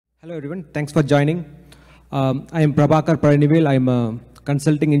Hello everyone, thanks for joining. I am Prabhakar Palanivel. I am a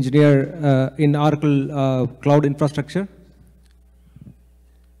consulting engineer in Oracle Cloud Infrastructure.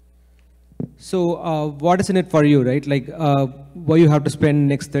 So what is in it for you, right? Like why you have to spend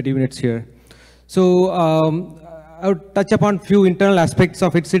next 30 minutes here. So I would touch upon few internal aspects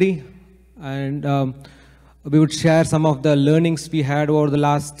of ITCD, and we would share some of the learnings we had over the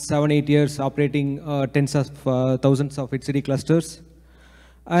last 7-8 years operating tens of thousands of ITCD clusters.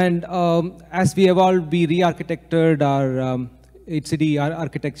 And as we evolved, we re-architected our ITCD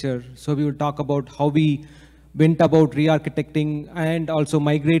architecture. So we will talk about how we went about re-architecting and also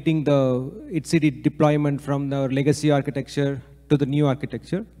migrating the ITCD deployment from the legacy architecture to the new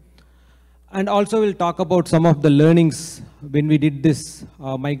architecture. And also we'll talk about some of the learnings when we did this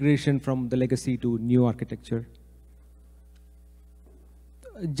migration from the legacy to new architecture.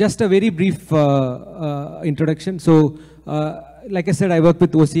 Just a very brief introduction. So like I said, I work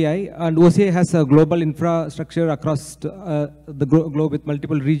with OCI, and OCI has a global infrastructure across the globe with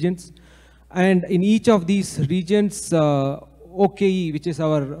multiple regions. And in each of these regions, OKE, which is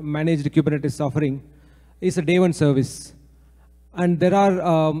our managed Kubernetes offering, is a day one service. And there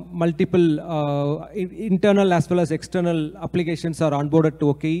are multiple internal as well as external applications are onboarded to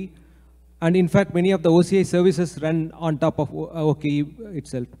OKE. And in fact, many of the OCI services run on top of OKE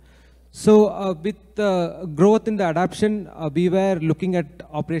itself. So with the growth in the adoption, we were looking at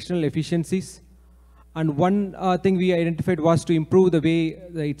operational efficiencies. And one thing we identified was to improve the way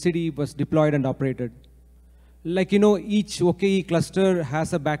the ITCD was deployed and operated. Like, you know, each OKE cluster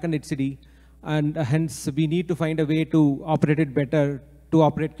has a backend ITCD, and hence we need to find a way to operate it better, to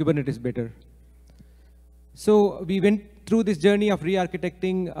operate Kubernetes better. So we went through this journey of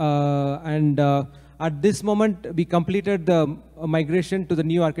re-architecting, and at this moment, we completed the migration to the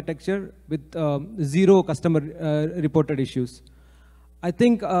new architecture with 0 customer reported issues. I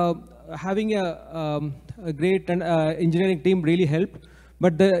think having a great engineering team really helped,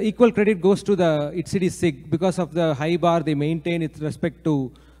 but the equal credit goes to the ITCD SIG because of the high bar they maintain with respect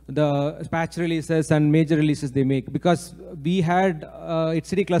to the patch releases and major releases they make. Because we had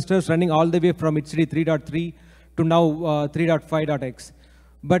ITCD clusters running all the way from ITCD 3.3 to now 3.5.x.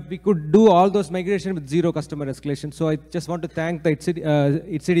 But we could do all those migration with 0 customer escalation. So I just want to thank the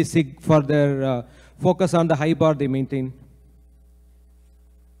ITCD SIG for their focus on the high bar they maintain.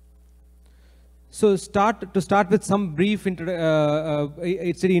 So to start with some brief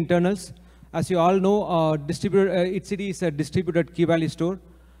ITCD internals. As you all know, ITCD is a distributed key value store.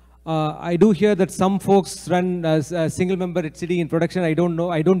 I do hear that some folks run as a single member ITCD in production. I don't know,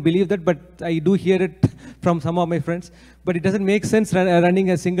 I don't believe that, but I do hear it from some of my friends. But it doesn't make sense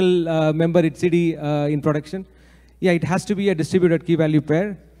running a single member ITCD in production. Yeah, it has to be a distributed key value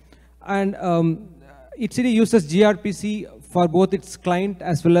pair. And ITCD uses gRPC for both its client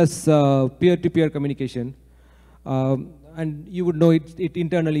as well as peer-to-peer communication. And you would know it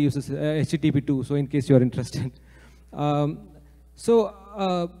internally uses HTTP too, so in case you're interested.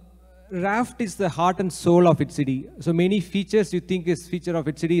 Raft is the heart and soul of ITCD. So many features you think is feature of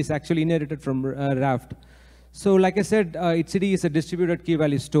ITCD is actually inherited from Raft. So like I said, ITCD is a distributed key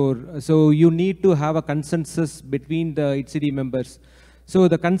value store. So you need to have a consensus between the ITCD members. So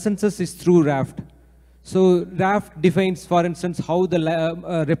the consensus is through Raft. So Raft defines, for instance, how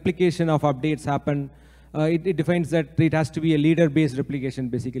the replication of updates happen. It defines that it has to be a leader-based replication,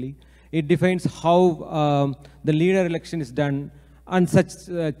 basically. It defines how the leader election is done and such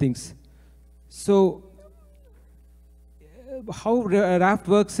things. So how Raft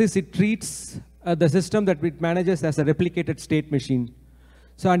works is it treats the system that it manages as a replicated state machine.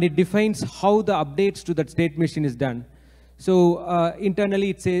 So, and it defines how the updates to that state machine is done. So internally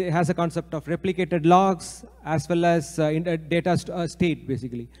it has a concept of replicated logs as well as data state,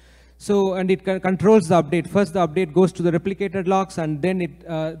 basically. So, and it controls the update. First the update goes to the replicated logs, and then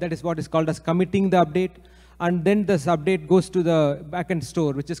that is what is called as committing the update. And then this update goes to the backend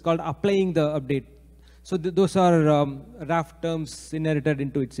store, which is called applying the update. So those are Raft terms inherited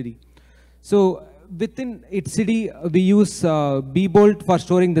into ITCD. So within ITCD, we use bbolt for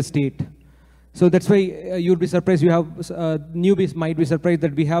storing the state. So that's why you'd be surprised. You have newbies might be surprised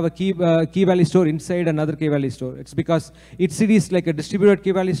that we have a key value store inside another key value store. It's because ITCD is like a distributed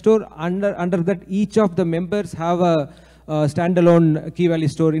key value store. Under that, each of the members have a standalone key value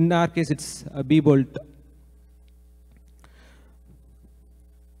store. In our case, it's bbolt.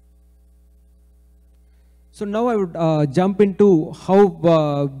 So now I would jump into how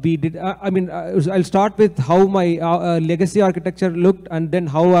we did. I'll start with how my legacy architecture looked, and then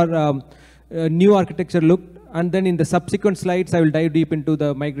how our new architecture looked, and then in the subsequent slides I will dive deep into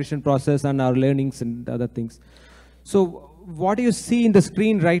the migration process and our learnings and other things. So what you see in the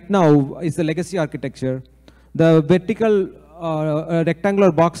screen right now is the legacy architecture. The vertical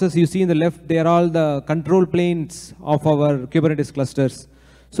rectangular boxes you see in the left, they are all the control planes of our Kubernetes clusters.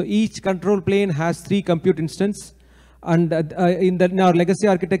 So each control plane has 3 compute instances. And in our legacy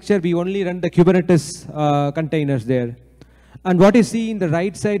architecture, we only run the Kubernetes containers there. And what you see in the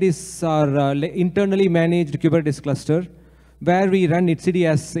right side is our internally managed Kubernetes cluster, where we run etcd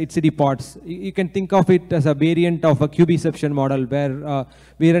as etcd pods. You can think of it as a variant of a kubeception model, where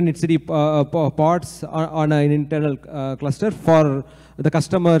we run etcd pods on an internal cluster for the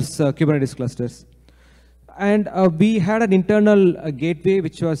customer's Kubernetes clusters. And we had an internal gateway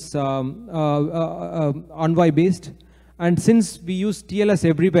which was Envoy based. And since we use TLS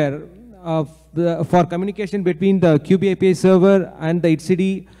everywhere, for communication between the Kube API server and the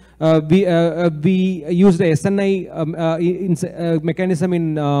etcd, we use the SNI mechanism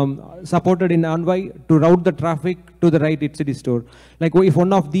supported in Envoy to route the traffic to the right etcd store. Like if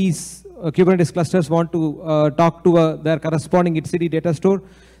one of these Kubernetes clusters want to talk to their corresponding etcd data store,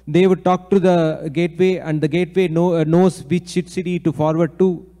 they would talk to the gateway, and the gateway knows which etcd to forward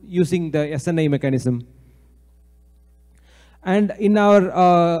to using the SNI mechanism. And in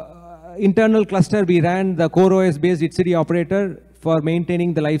our internal cluster, we ran the CoreOS based etcd operator for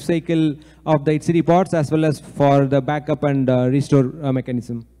maintaining the life cycle of the etcd pods, as well as for the backup and restore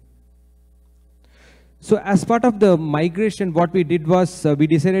mechanism. So as part of the migration, what we did was we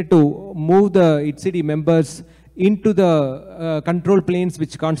decided to move the etcd members into the control planes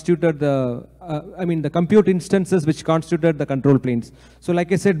which constituted the, the compute instances which constituted the control planes. So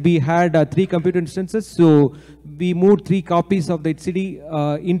like I said, we had 3 compute instances. So we moved 3 copies of the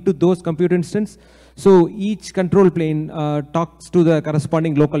etcd into those compute instances. So each control plane talks to the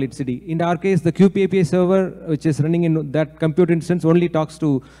corresponding local etcd. In our case, the Kube API server, which is running in that compute instance, only talks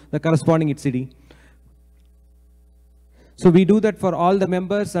to the corresponding etcd. So we do that for all the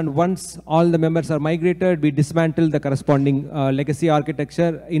members, and once all the members are migrated, we dismantle the corresponding legacy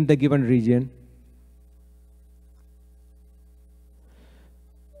architecture in the given region.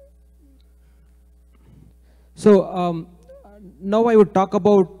 So now I would talk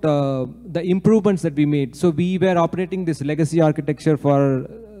about the improvements that we made. So we were operating this legacy architecture for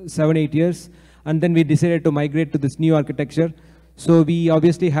 7-8 years, and then we decided to migrate to this new architecture. So we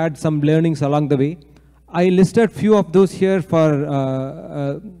obviously had some learnings along the way. I listed few of those here for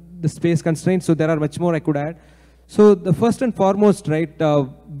the space constraints, so there are much more I could add. So the first and foremost, right,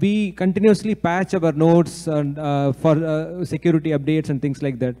 we continuously patch our nodes and for security updates and things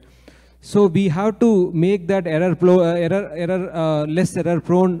like that. So we have to make that less error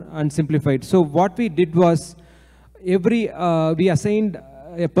prone and simplified. So what we did was we assigned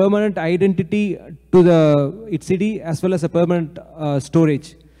a permanent identity to the etcd as well as a permanent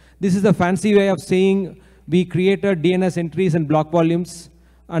storage. This is a fancy way of saying we created DNS entries and block volumes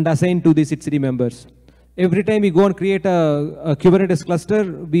and assigned to these etcd members. Every time we go and create a Kubernetes cluster,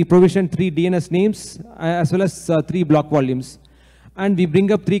 we provision 3 DNS names as well as 3 block volumes. And we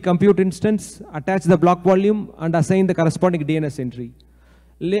bring up 3 compute instances, attach the block volume, and assign the corresponding DNS entry.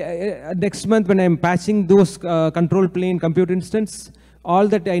 Next month, when I'm patching those control plane compute instance, all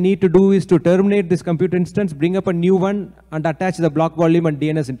that I need to do is to terminate this compute instance, bring up a new one, and attach the block volume and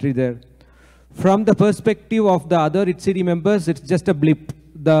DNS entry there. From the perspective of the other etcd members, it's just a blip.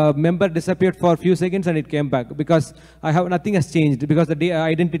 The member disappeared for a few seconds and it came back because nothing has changed, because the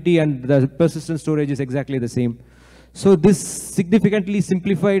identity and the persistent storage is exactly the same. So this significantly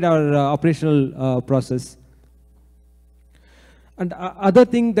simplified our operational process. And other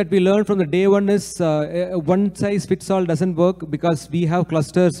thing that we learned from the day one is one size fits all doesn't work, because we have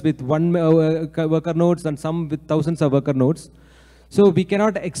clusters with 1 worker nodes and some with thousands of worker nodes. So we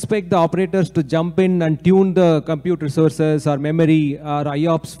cannot expect the operators to jump in and tune the compute resources or memory or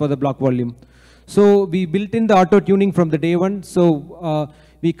IOPS for the block volume. So we built in the auto tuning from the day one. So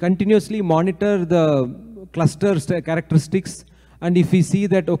we continuously monitor the cluster's characteristics. And if we see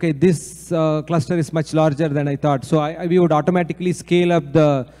that, okay, this cluster is much larger than I thought, so we would automatically scale up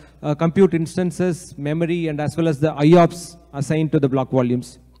the compute instances, memory, and as well as the IOPS assigned to the block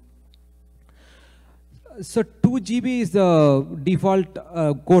volumes. So 2 GB is the default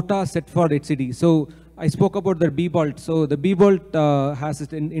quota set for etcd. So I spoke about the bbolt. So the bbolt has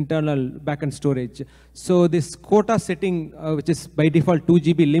its internal backend storage. So this quota setting, which is by default 2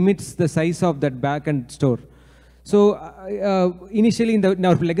 GB, limits the size of that backend store. So initially in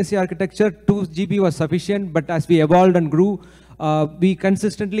our legacy architecture, 2 GB was sufficient, but as we evolved and grew, we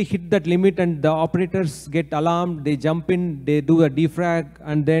consistently hit that limit, and the operators get alarmed, they jump in, they do a defrag,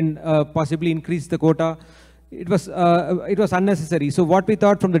 and then possibly increase the quota. It was unnecessary. So what we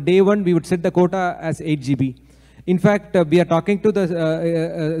thought from the day one, we would set the quota as 8 GB. In fact, we are talking to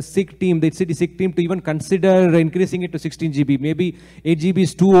the SIG team, the HCD SIG team, to even consider increasing it to 16 GB. Maybe 8 GB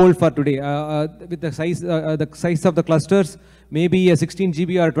is too old for today. With the size of the clusters, maybe a 16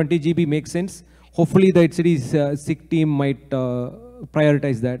 GB or 20 GB makes sense. Hopefully, the HCD SIG team might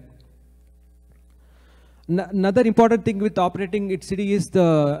prioritize that. Another important thing with operating HCD is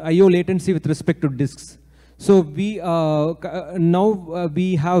the I/O latency with respect to disks. So we now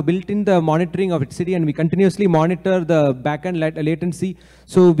we have built in the monitoring of HCD, and we continuously monitor the backend latency.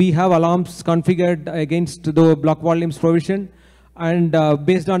 So we have alarms configured against the block volumes provision, and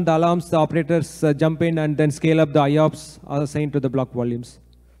based on the alarms, the operators jump in and then scale up the IOPS assigned to the block volumes.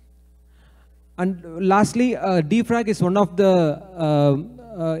 And lastly, defrag is one of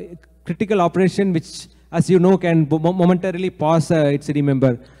the critical operation which, as you know, can momentarily pause a HCD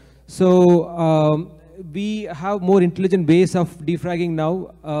member. So we have more intelligent ways of defragging now.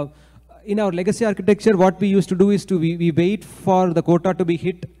 In our legacy architecture, what we used to do is we wait for the quota to be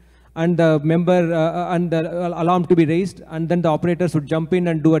hit and the member and the alarm to be raised, and then the operators would jump in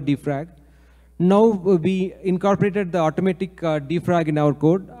and do a defrag. Now we incorporated the automatic defrag in our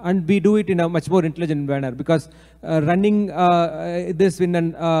code, and we do it in a much more intelligent manner, because running this in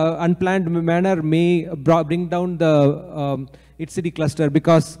an unplanned manner may bring down the HCD cluster,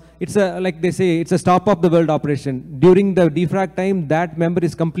 because it's like they say, it's a stop of the world operation. During the defrag time, that member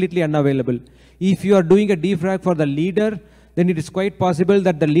is completely unavailable. If you are doing a defrag for the leader, then it is quite possible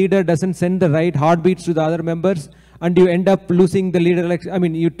that the leader doesn't send the right heartbeats to the other members, and you end up losing the leader election. I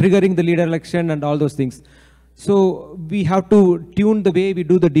mean, you triggering the leader election and all those things. So we have to tune the way we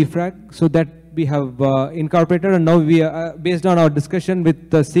do the defrag, so that we have incorporated, and now we are, based on our discussion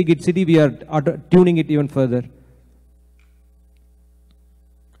with the SIG HCD, we are tuning it even further.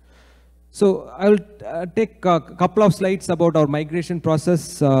 So I will take a couple of slides about our migration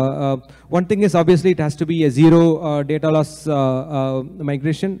process. One thing is, obviously it has to be a zero data loss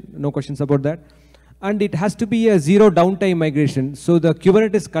migration, no questions about that. And it has to be a zero downtime migration. So the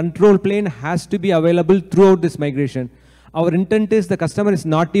Kubernetes control plane has to be available throughout this migration. Our intent is the customer is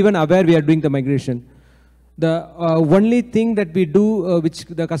not even aware we are doing the migration. The only thing that we do, which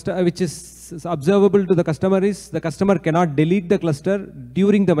is observable to the customer, is the customer cannot delete the cluster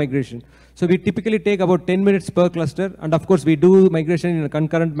during the migration. So we typically take about 10 minutes per cluster, and of course we do migration in a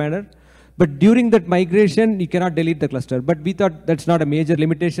concurrent manner. But during that migration, you cannot delete the cluster. But we thought that's not a major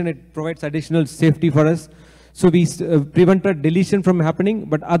limitation. It provides additional safety for us. So we prevented deletion from happening.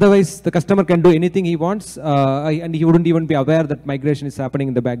 But otherwise, the customer can do anything he wants, and he wouldn't even be aware that migration is happening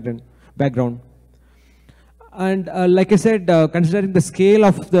in the background. And like I said, considering the scale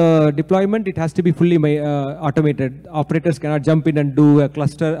of the deployment, it has to be fully automated. Operators cannot jump in and do a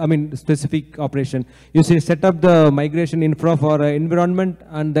cluster, specific operation. You set up the migration infra for an environment,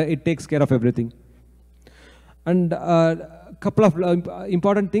 and it takes care of everything. And a couple of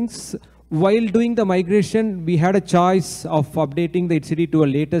important things. While doing the migration, we had a choice of updating the HCD to a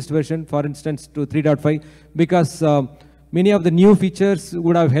latest version, for instance, to 3.5, because many of the new features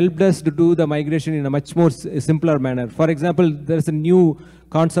would have helped us to do the migration in a much more simpler manner. For example, there is a new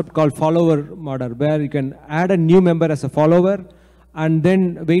concept called follower model, where you can add a new member as a follower and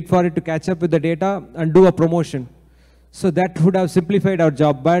then wait for it to catch up with the data and do a promotion. So that would have simplified our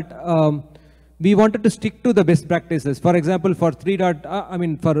job. But we wanted to stick to the best practices. For example, for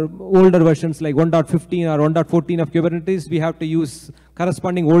for older versions like 1.15 or 1.14 of Kubernetes, we have to use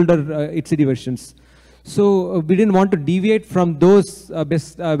corresponding older HCD versions. So we didn't want to deviate from those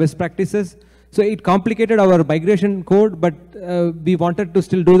best practices. So it complicated our migration code, but we wanted to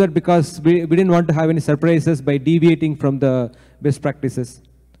still do that because we didn't want to have any surprises by deviating from the best practices.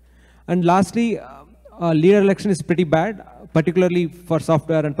 And lastly, leader election is pretty bad, particularly for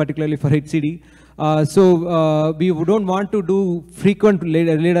software and particularly for HCD. So we don't want to do frequent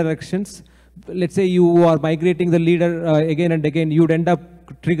leader elections. Let's say you are migrating the leader again and again, you'd end up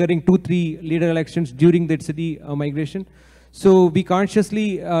triggering 2-3 leader elections during the HCD migration. So we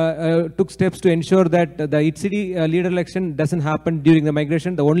consciously took steps to ensure that the HCD leader election doesn't happen during the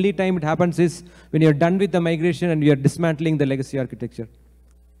migration. The only time it happens is when you're done with the migration and you're dismantling the legacy architecture.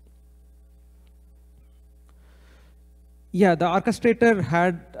 Yeah, the orchestrator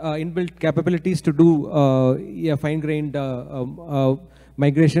had inbuilt capabilities to do fine-grained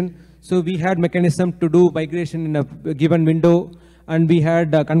migration. So we had mechanism to do migration in a given window, and we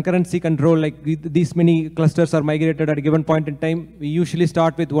had concurrency control, like these many clusters are migrated at a given point in time. We usually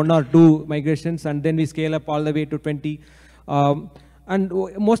start with 1 or 2 migrations, and then we scale up all the way to 20. And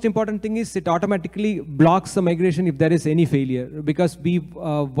most important thing is it automatically blocks the migration if there is any failure, because we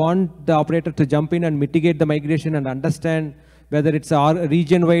want the operator to jump in and mitigate the migration and understand whether it's a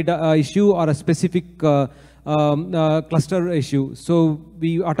region-wide issue or a specific cluster issue. So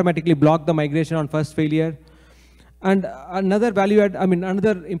we automatically block the migration on first failure. And another value add,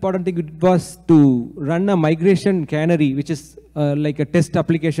 another important thing was to run a migration canary, which is like a test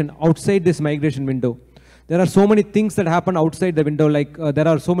application outside this migration window. There are so many things that happen outside the window, like there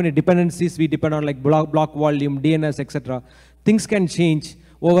are so many dependencies we depend on, like block volume, DNS, etc. Things can change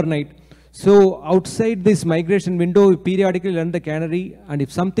overnight. So outside this migration window, we periodically run the canary, and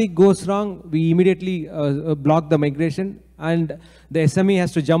if something goes wrong, we immediately block the migration, and the SME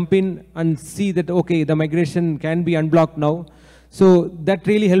has to jump in and see that, okay, the migration can be unblocked now. So that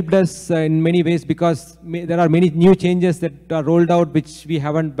really helped us in many ways, because there are many new changes that are rolled out which we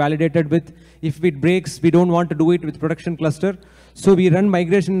haven't validated with. If it breaks, we don't want to do it with production cluster. So we run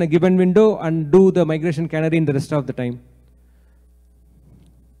migration in a given window and do the migration canary in the rest of the time.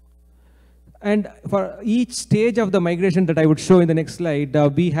 And for each stage of the migration that I would show in the next slide,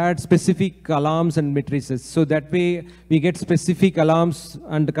 we had specific alarms and matrices. So that way we get specific alarms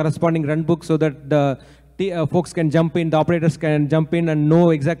and the corresponding runbook, so that the folks can jump in, the operators can jump in and know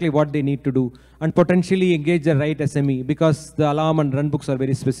exactly what they need to do, and potentially engage the right SME, because the alarm and runbooks are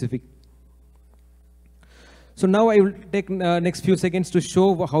very specific. So now I will take next few seconds to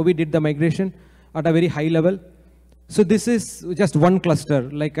show how we did the migration at a very high level. So this is just one cluster.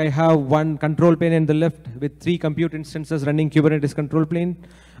 Like I have one control plane in the left with 3 compute instances running Kubernetes control plane.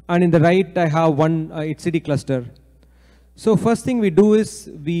 And in the right, I have one etcd cluster. So first thing we do is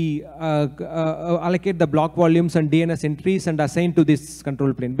we allocate the block volumes and DNS entries and assign to this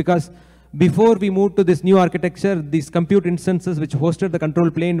control plane. Because before we moved to this new architecture, these compute instances which hosted the control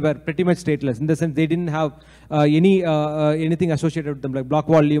plane were pretty much stateless. In the sense, they didn't have anything associated with them, like block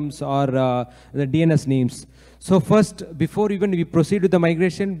volumes or the DNS names. So first, before even we proceed with the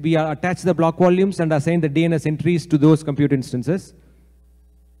migration, we attach the block volumes and assign the DNS entries to those compute instances.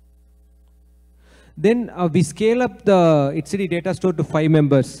 Then we scale up the etcd data store to 5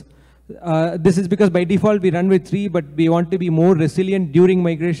 members. This is because by default we run with 3, but we want to be more resilient during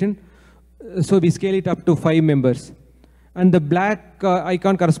migration. So we scale it up to 5 members. And the black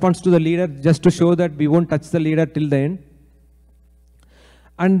icon corresponds to the leader, just to show that we won't touch the leader till the end.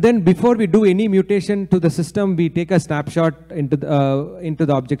 And then before we do any mutation to the system, we take a snapshot into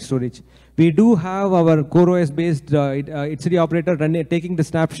the object storage. We do have our CoreOS based etcd operator taking the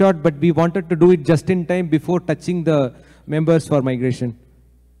snapshot, but we wanted to do it just in time before touching the members for migration.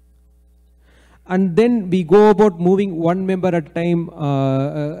 And then we go about moving one member at a time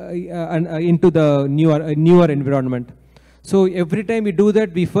into the newer environment. So every time we do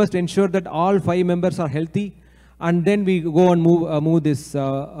that, we first ensure that all 5 members are healthy, and then we go and move this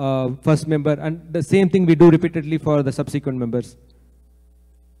first member, and the same thing we do repeatedly for the subsequent members.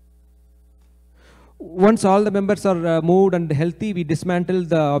 Once all the members are moved and healthy, we dismantle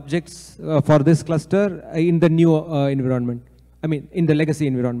the objects for this cluster in the new environment, in the legacy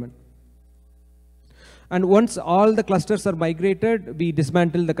environment. And once all the clusters are migrated, we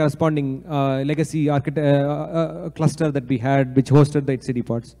dismantle the corresponding legacy cluster that we had, which hosted the etcd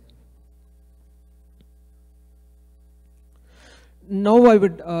pods. Now I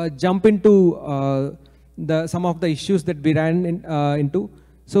would jump into some of the issues that we ran into.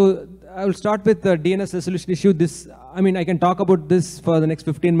 So I will start with the DNS resolution issue. I can talk about this for the next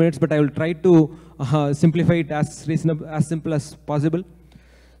 15 minutes, but I will try to simplify it as simple as possible.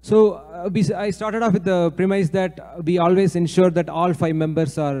 So I started off with the premise that we always ensure that all 5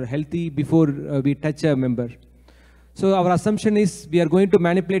 members are healthy before we touch a member. So our assumption is we are going to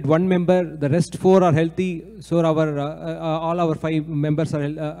manipulate one member, the rest 4 are healthy, so all our 5 members are,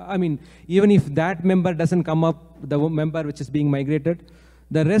 even if that member doesn't come up, the member which is being migrated,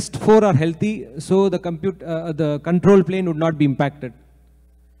 the rest 4 are healthy, so the control plane would not be impacted.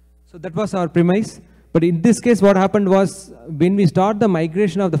 So that was our premise. But in this case, what happened was, when we start the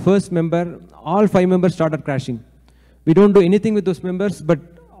migration of the first member, all 5 members started crashing. We don't do anything with those members, but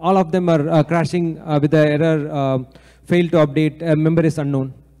all of them are crashing with the error, fail to update, a member is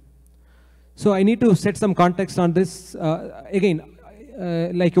unknown. So I need to set some context on this. Again,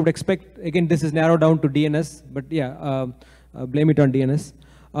 like you would expect, again, this is narrowed down to DNS, but yeah, blame it on DNS.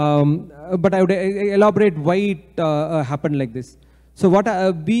 But I would elaborate why it happened like this. So what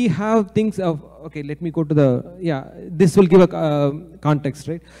we have things of, okay, let me go to this will give a context,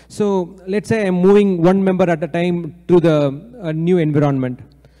 right? So let's say I'm moving one member at a time to the new environment.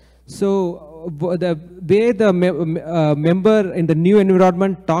 So the way the member in the new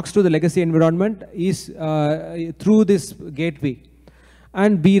environment talks to the legacy environment is through this gateway.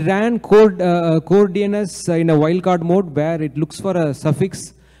 And we ran core DNS in a wildcard mode where it looks for a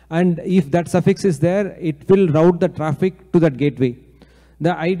suffix, and if that suffix is there, it will route the traffic to that gateway.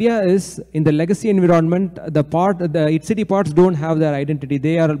 The idea is in the legacy environment, the etcd pods don't have their identity.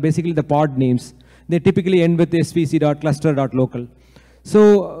 They are basically the pod names. They typically end with svc.cluster.local.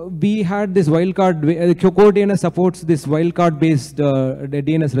 So we had this wildcard, core DNS supports this wildcard based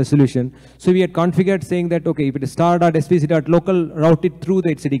DNS resolution. So we had configured saying that, okay, if it is star.svc.local, route it through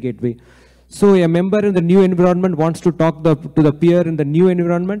the etcd gateway. So a member in the new environment wants to talk to the peer in the new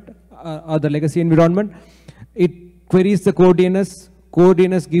environment or the legacy environment. It queries the core DNS. Core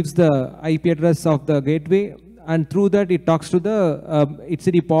DNS gives the IP address of the gateway, and through that it talks to the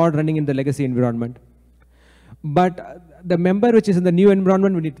etcd pod running in the legacy environment. But the member which is in the new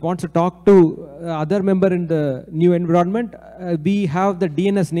environment, when it wants to talk to other member in the new environment, we have the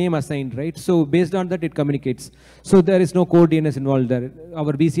DNS name assigned, right? So based on that, it communicates. So there is no core DNS involved there.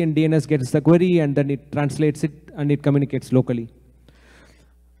 Our VCN DNS gets the query and then it translates it and it communicates locally.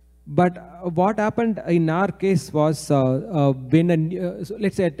 But what happened in our case was so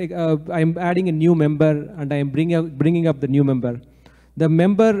let's say I'm adding a new member and I'm bringing up the new member. The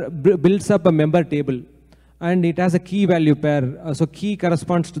member builds up a member table. And it has a key value pair. So key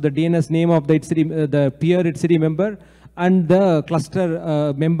corresponds to the DNS name of the the peer etcd member and the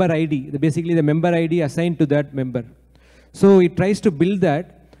cluster member ID, basically the member ID assigned to that member. So it tries to build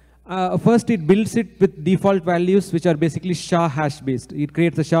that. First it builds it with default values which are basically SHA hash based. It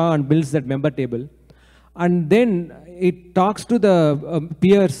creates a SHA and builds that member table. And then it talks to the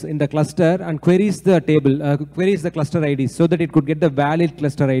peers in the cluster and queries the table, queries the cluster IDs so that it could get the valid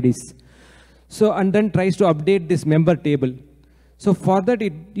cluster IDs. So, and then tries to update this member table. So for that,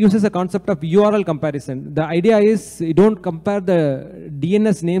 it uses a concept of URL comparison. The idea is you don't compare the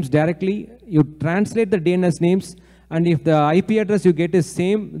DNS names directly. You translate the DNS names, and if the IP address you get is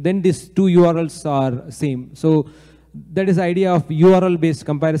same, then these two URLs are same. So that is the idea of URL-based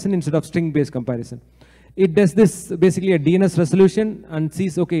comparison instead of string-based comparison. It does this basically a DNS resolution and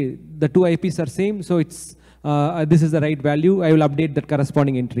sees, okay, the two IPs are same, so it's this is the right value. I will update that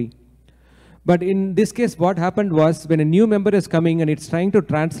corresponding entry. But in this case, what happened was when a new member is coming and it's trying to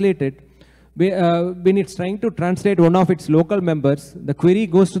translate it, when it's trying to translate one of its local members, the query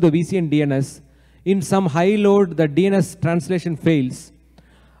goes to the VCN DNS. In some high load, the DNS translation fails.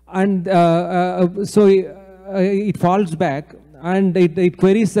 And so it falls back and it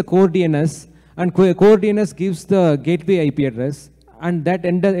queries the core DNS, and core DNS gives the gateway IP address, and that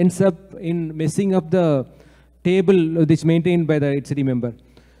ends up in messing up the table which is maintained by the etcd member.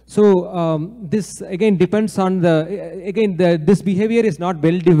 So this again depends on this behavior is not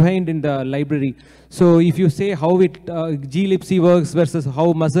well defined in the library. So if you say how glibc works versus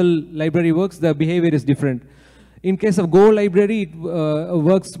how muzzle library works, the behavior is different. In case of Go library, it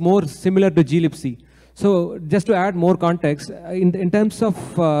works more similar to glibc. So just to add more context, in terms of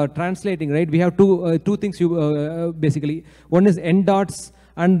translating, right, we have two things basically. One is end dots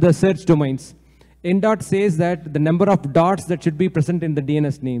and the search domains. End dot says that the number of dots that should be present in the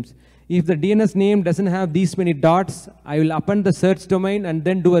DNS names. If the DNS name doesn't have these many dots, I will append the search domain and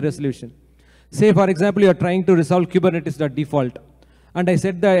then do a resolution. Say, for example, you are trying to resolve Kubernetes.default, and I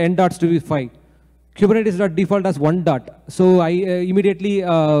set the end dots to be 5. Kubernetes.default has 1 dot. So I immediately,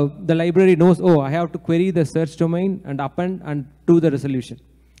 the library knows, oh, I have to query the search domain and append and do the resolution.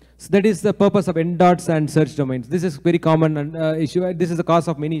 So that is the purpose of end dots and search domains. This is very common issue. This is the cause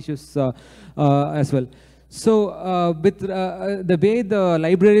of many issues as well. So with the way the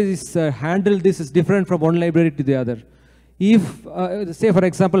libraries handle this is different from one library to the other. If, say for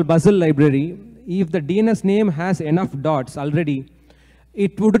example, Buzzle library, if the DNS name has enough dots already,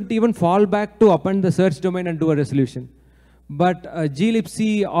 it wouldn't even fall back to append the search domain and do a resolution. But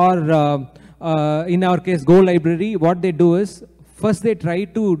glibc or in our case Go library, what they do is, first they try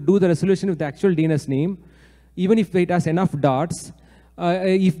to do the resolution with the actual DNS name, even if it has enough dots.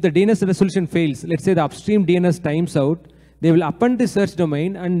 If the DNS resolution fails, let's say the upstream DNS times out, they will append the search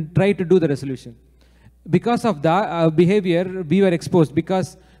domain and try to do the resolution. Because of that behavior, we were exposed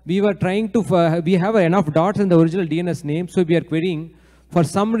because we were trying to, we have enough dots in the original DNS name, so we are querying. For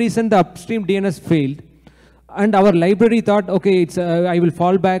some reason, the upstream DNS failed. And our library thought, okay, it's, I will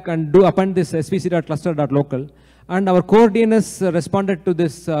fall back and do append this svc.cluster.local. And our core DNS responded to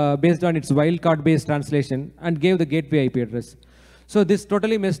this based on its wildcard-based translation and gave the gateway IP address. So this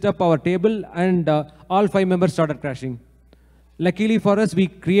totally messed up our table, and all 5 members started crashing. Luckily for us, we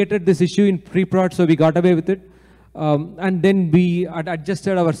created this issue in pre-prod, so we got away with it. And then we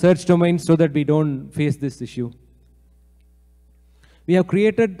adjusted our search domain so that we don't face this issue. We have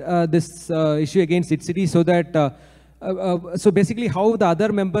created this issue against etcd so that so basically how the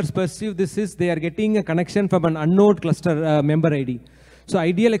other members perceive this is they are getting a connection from an unknown cluster member ID. So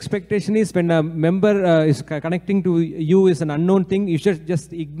ideal expectation is when a member is connecting to you is an unknown thing, you should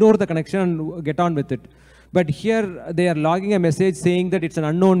just ignore the connection and get on with it. But here they are logging a message saying that it's an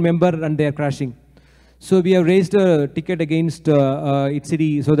unknown member and they are crashing. So we have raised a ticket against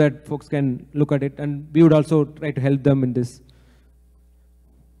ITCD so that folks can look at it, and we would also try to help them in this.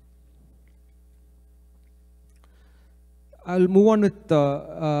 I'll move on with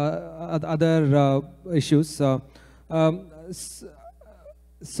other issues. So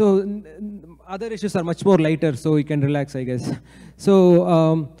other issues are much more lighter, so you can relax, I guess.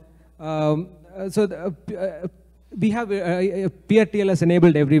 So we have peer TLS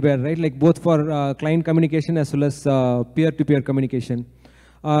enabled everywhere, right? Like both for client communication as well as peer-to-peer communication.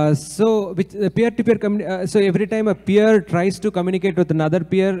 So every time a peer tries to communicate with another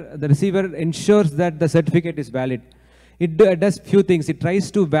peer, the receiver ensures that the certificate is valid. It does few things. It tries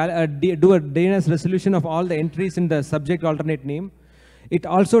to do a DNS resolution of all the entries in the subject alternate name. It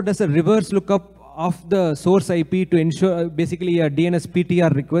also does a reverse lookup of the source IP to ensure basically a DNS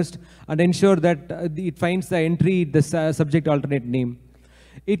PTR request and ensure that it finds the entry, the subject alternate name.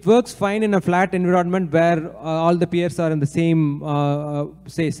 It works fine in a flat environment where all the peers are in the same,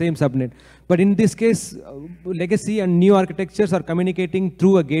 same subnet. But in this case, legacy and new architectures are communicating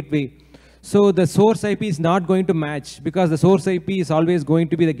through a gateway. So the source IP is not going to match because the source IP is always going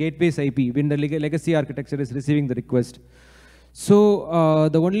to be the gateway's IP when the legacy architecture is receiving the request. So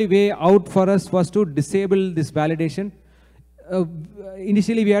the only way out for us was to disable this validation.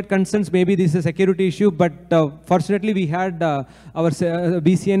 Initially we had concerns, maybe this is a security issue, but fortunately we had our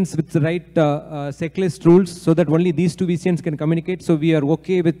VCNs with the right checklist rules so that only these two VCNs can communicate. So we are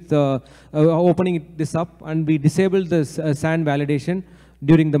okay with opening this up, and we disabled this SAN validation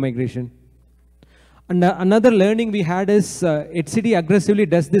during the migration. And another learning we had is HCD aggressively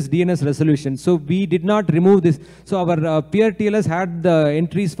does this DNS resolution. So we did not remove this. So our peer TLS had the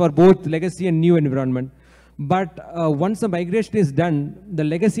entries for both legacy and new environment. But once the migration is done, the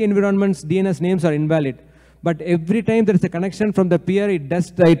legacy environment's DNS names are invalid. But every time there is a connection from the peer, it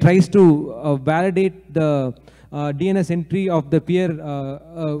tries to validate the DNS entry of the peer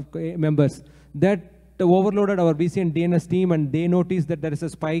members. That overloaded our VCN DNS team, and they noticed that there is a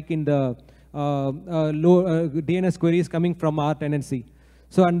spike in the low DNS queries coming from our tenancy.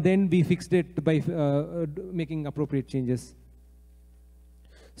 So, and then we fixed it by making appropriate changes.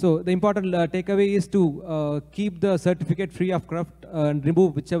 So the important takeaway is to keep the certificate free of corrupt and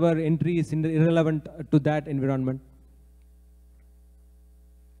remove whichever entry is irrelevant to that environment.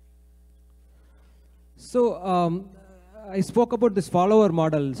 So I spoke about this follower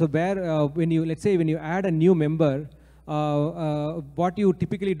model. So where when you, let's say when you add a new member, what you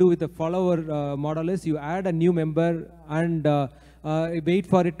typically do with the follower model is you add a new member and wait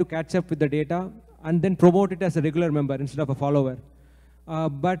for it to catch up with the data and then promote it as a regular member instead of a follower.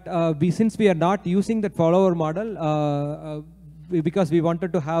 But since we are not using that follower model, because we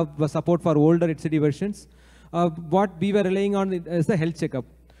wanted to have support for older HCD versions, what we were relying on is the health checkup.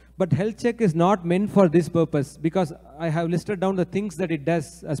 But health check is not meant for this purpose, because I have listed down the things that it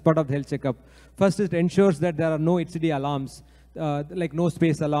does as part of the health checkup. First, it ensures that there are no HCD alarms, like no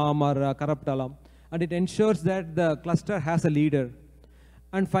space alarm or corrupt alarm. And it ensures that the cluster has a leader.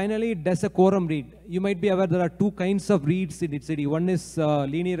 And finally, it does a quorum read. You might be aware there are two kinds of reads in HCD. One is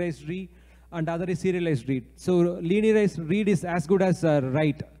linearized read and other is serialized read. So linearized read is as good as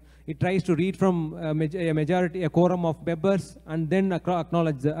write. It tries to read from a quorum of members and then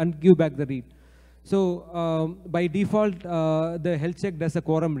acknowledge and give back the read. So by default, the health check does a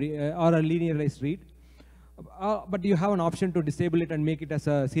quorum or a linearized read. But you have an option to disable it and make it as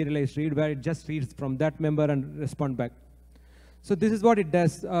a serialized read where it just reads from that member and respond back. So this is what it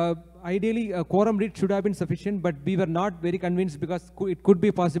does. Ideally, a quorum read should have been sufficient, but we were not very convinced because it could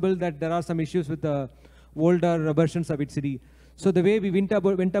be possible that there are some issues with the older versions of HCD. So the way we went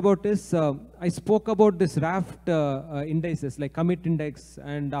about is, I spoke about this raft indices like commit index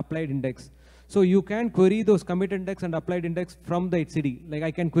and applied index. So you can query those commit index and applied index from the HCD. Like I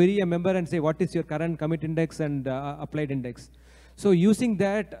can query a member and say, what is your current commit index and applied index? So using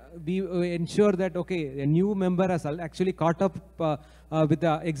that, we ensure that, okay, a new member has actually caught up with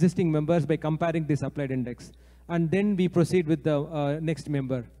the existing members by comparing this applied index. And then we proceed with the next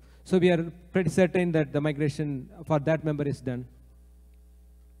member. So we are pretty certain that the migration for that member is done.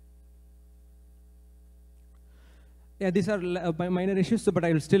 Yeah, these are minor issues, but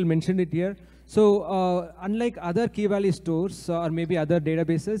I will still mention it here. So unlike other key value stores or maybe other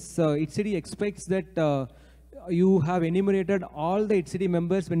databases, HCD expects that you have enumerated all the HCD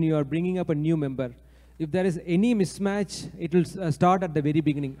members when you are bringing up a new member. If there is any mismatch, it will start at the very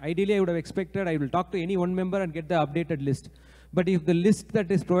beginning. Ideally, I would have expected I will talk to any one member and get the updated list. But if the list that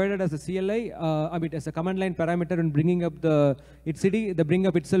is provided as a CLI, as a command line parameter and bringing up the etcd, the bring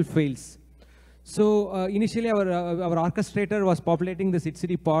up itself fails. So initially our orchestrator was populating this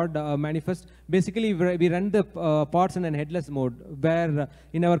etcd pod manifest. Basically we run the pods in an headless mode, where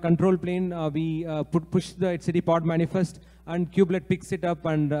in our control plane we push the etcd pod manifest, and kubelet picks it up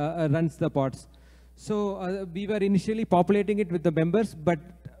and runs the pods. So we were initially populating it with the members, but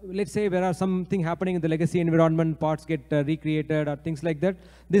let's say there are something happening in the legacy environment, pods get recreated or things like that.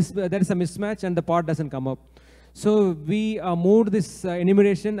 There is a mismatch and the pod doesn't come up. So we moved this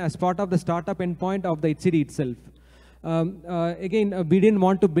enumeration as part of the startup endpoint of the etcd itself. Again, we didn't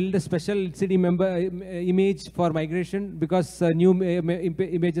want to build a special etcd member image for migration, because new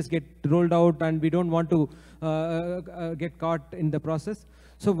images get rolled out and we don't want to get caught in the process.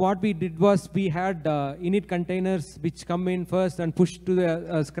 So what we did was we had init containers which come in first and push to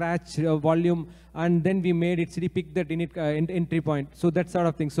the scratch volume, and then we made etcd pick that init entry point. So that sort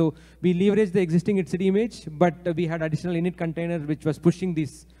of thing. So we leveraged the existing etcd image, but we had additional init container which was pushing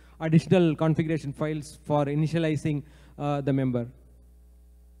these additional configuration files for initializing the member.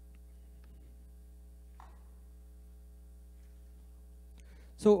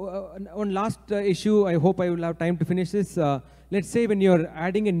 So one last issue, I hope I will have time to finish this. Let's say when you're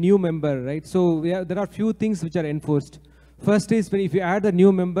adding a new member, right? So there are few things which are enforced. First is, if you add a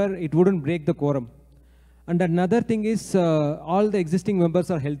new member, it wouldn't break the quorum. And another thing is, all the existing members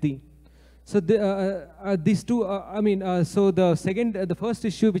are healthy. So these two, so the first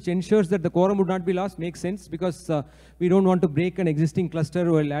issue which ensures that the quorum would not be lost makes sense, because we don't want to break an existing cluster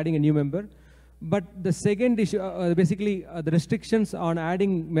while adding a new member. But the second issue, basically the restrictions on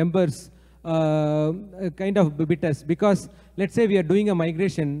adding members kind of bit us, because let's say we are doing a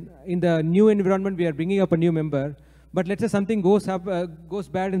migration in the new environment, we are bringing up a new member, but let's say something goes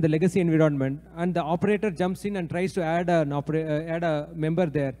bad in the legacy environment, and the operator jumps in and tries to add a member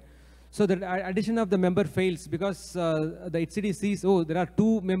there. So the addition of the member fails, because the etcd sees, oh, there are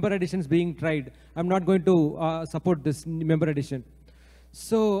 2 member additions being tried. I'm not going to support this member addition.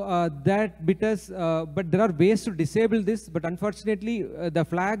 So that bit us, but there are ways to disable this, but unfortunately the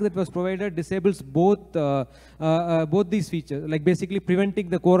flag that was provided disables both these features, like basically preventing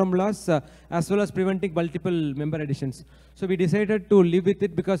the quorum loss as well as preventing multiple member additions. So we decided to live with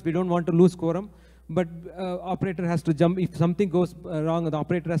it, because we don't want to lose quorum, but operator has to jump. If something goes wrong, the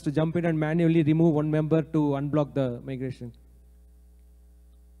operator has to jump in and manually remove one member to unblock the migration.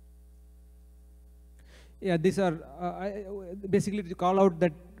 Yeah, these are basically to call out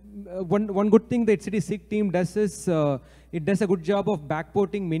that one good thing the etcd SIG team does is it does a good job of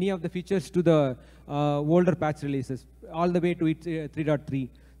backporting many of the features to the older patch releases, all the way to 3.3.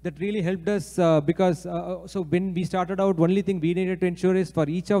 That really helped us because so when we started out, only thing we needed to ensure is for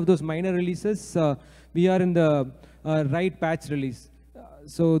each of those minor releases, we are in the right patch release.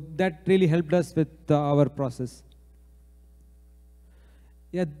 So that really helped us with our process.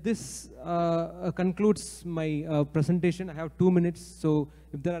 Yeah, this concludes my presentation. I have 2 minutes, so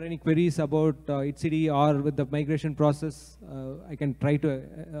if there are any queries about etcd or with the migration process, I can try to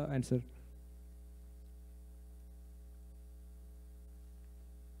answer.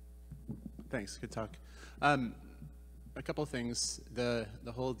 Thanks, good talk. A couple things, the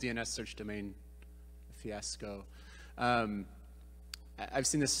whole DNS search domain fiasco. I've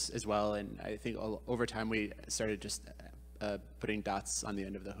seen this as well, and I think over time we started just putting dots on the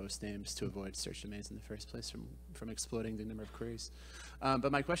end of the host names to avoid search domains in the first place from exploding the number of queries.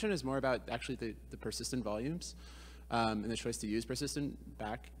 But my question is more about actually the persistent volumes and the choice to use persistent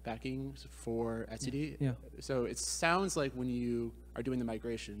backing for etcd. Yeah. So it sounds like when you are doing the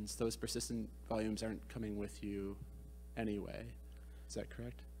migrations, those persistent volumes aren't coming with you anyway. Is that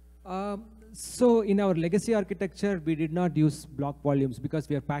correct? So in our legacy architecture, we did not use block volumes because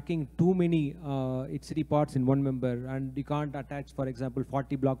we are packing too many etcd pods in one member, and you can't attach, for example,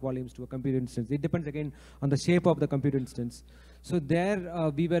 40 block volumes to a compute instance. It depends again on the shape of the compute instance. So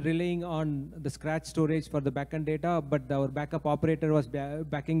there we were relying on the scratch storage for the backend data, but our backup operator was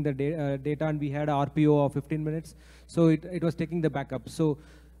backing the data, and we had a RPO of 15 minutes. So it was taking the backup. So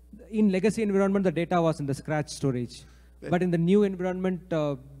in legacy environment, the data was in the scratch storage. But in the new environment,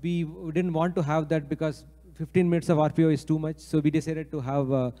 we didn't want to have that because 15 minutes of RPO is too much. So we decided to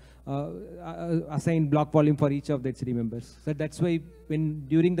have assigned block volume for each of the etcd members. So that's why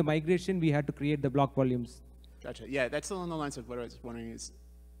during the migration, we had to create the block volumes. Gotcha. Yeah, that's along the lines of what I was wondering is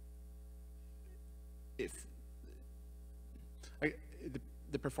if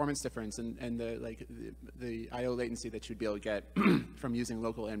the performance difference and the IO latency that you'd be able to get from using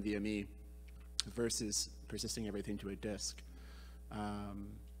local NVMe versus persisting everything to a disk.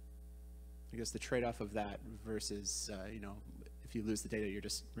 I guess the trade-off of that versus if you lose the data, you're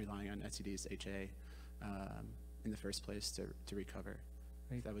just relying on etcd's HA in the first place to recover.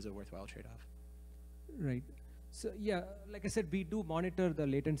 Right. If that was a worthwhile trade-off. Right. So yeah, like I said, we do monitor the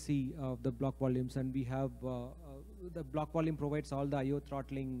latency of the block volumes, and we have the block volume provides all the IO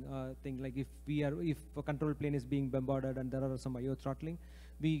throttling thing. Like if a control plane is being bombarded and there are some IO throttling,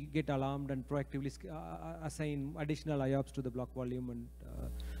 we get alarmed and proactively assign additional IOPS to the block volume,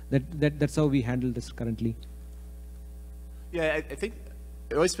 and that's how we handle this currently. Yeah, I think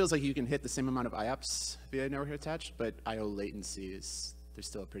it always feels like you can hit the same amount of IOPS via network attached, but IO latency there's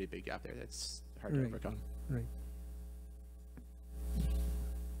still a pretty big gap there that's hard to overcome. Right.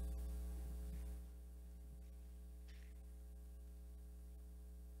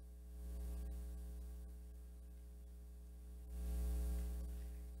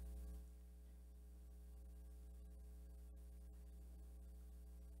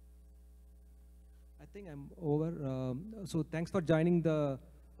 I think I'm over. So thanks for joining the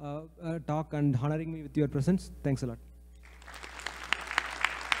talk and honoring me with your presence. Thanks a lot.